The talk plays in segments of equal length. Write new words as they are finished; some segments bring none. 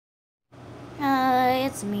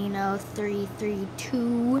it's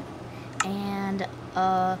Mino332, and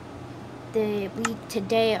we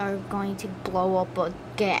today are going to blow up a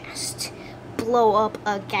ghast.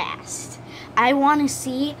 I want to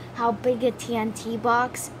see how big a TNT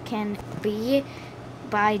box can be.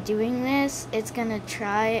 By doing this, it's gonna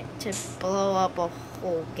try to blow up a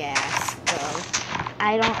whole ghast, though.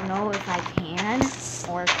 I don't know if I can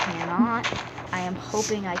or cannot. I am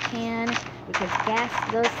hoping I can, because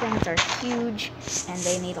those things are huge, and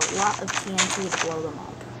they need a lot of TNT to blow them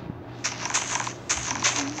up.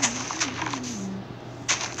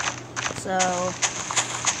 So,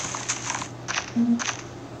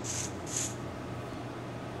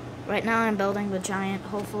 right now I'm building the giant,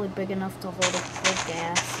 hopefully big enough to hold a full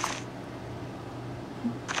ghast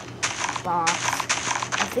box.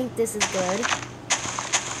 I think this is good.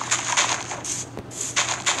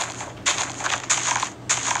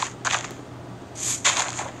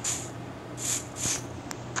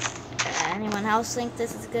 Anyone else think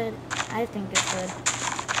this is good? I think it's good.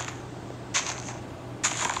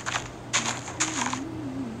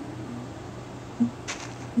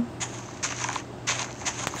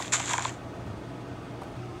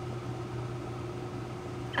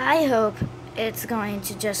 I hope it's going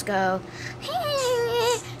to just go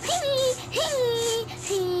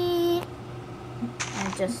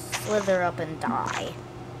and just slither up and die.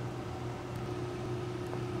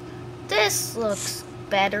 This looks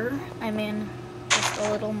better. I mean, just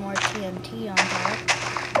a little more TNT on top.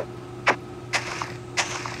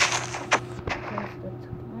 Just a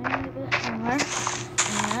tiny bit more.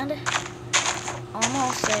 And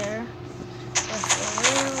almost there. Just a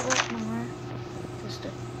little bit more. Just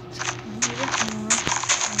a tiny bit more.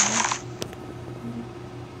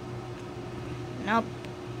 Nope.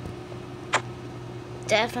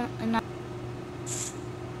 Definitely not.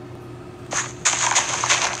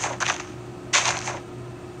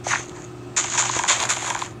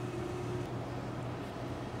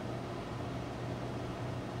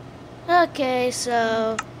 Okay,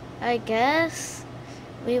 so I guess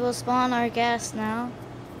we will spawn our ghast now.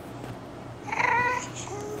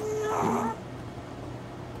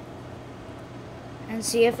 And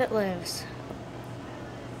see if it lives.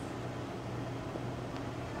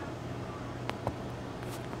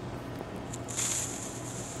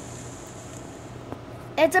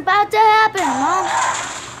 It's about to happen, Mom!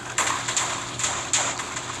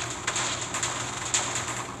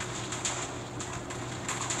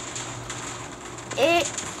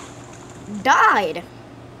 It died.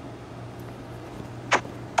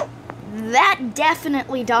 That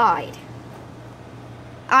definitely died.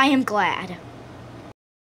 I am glad.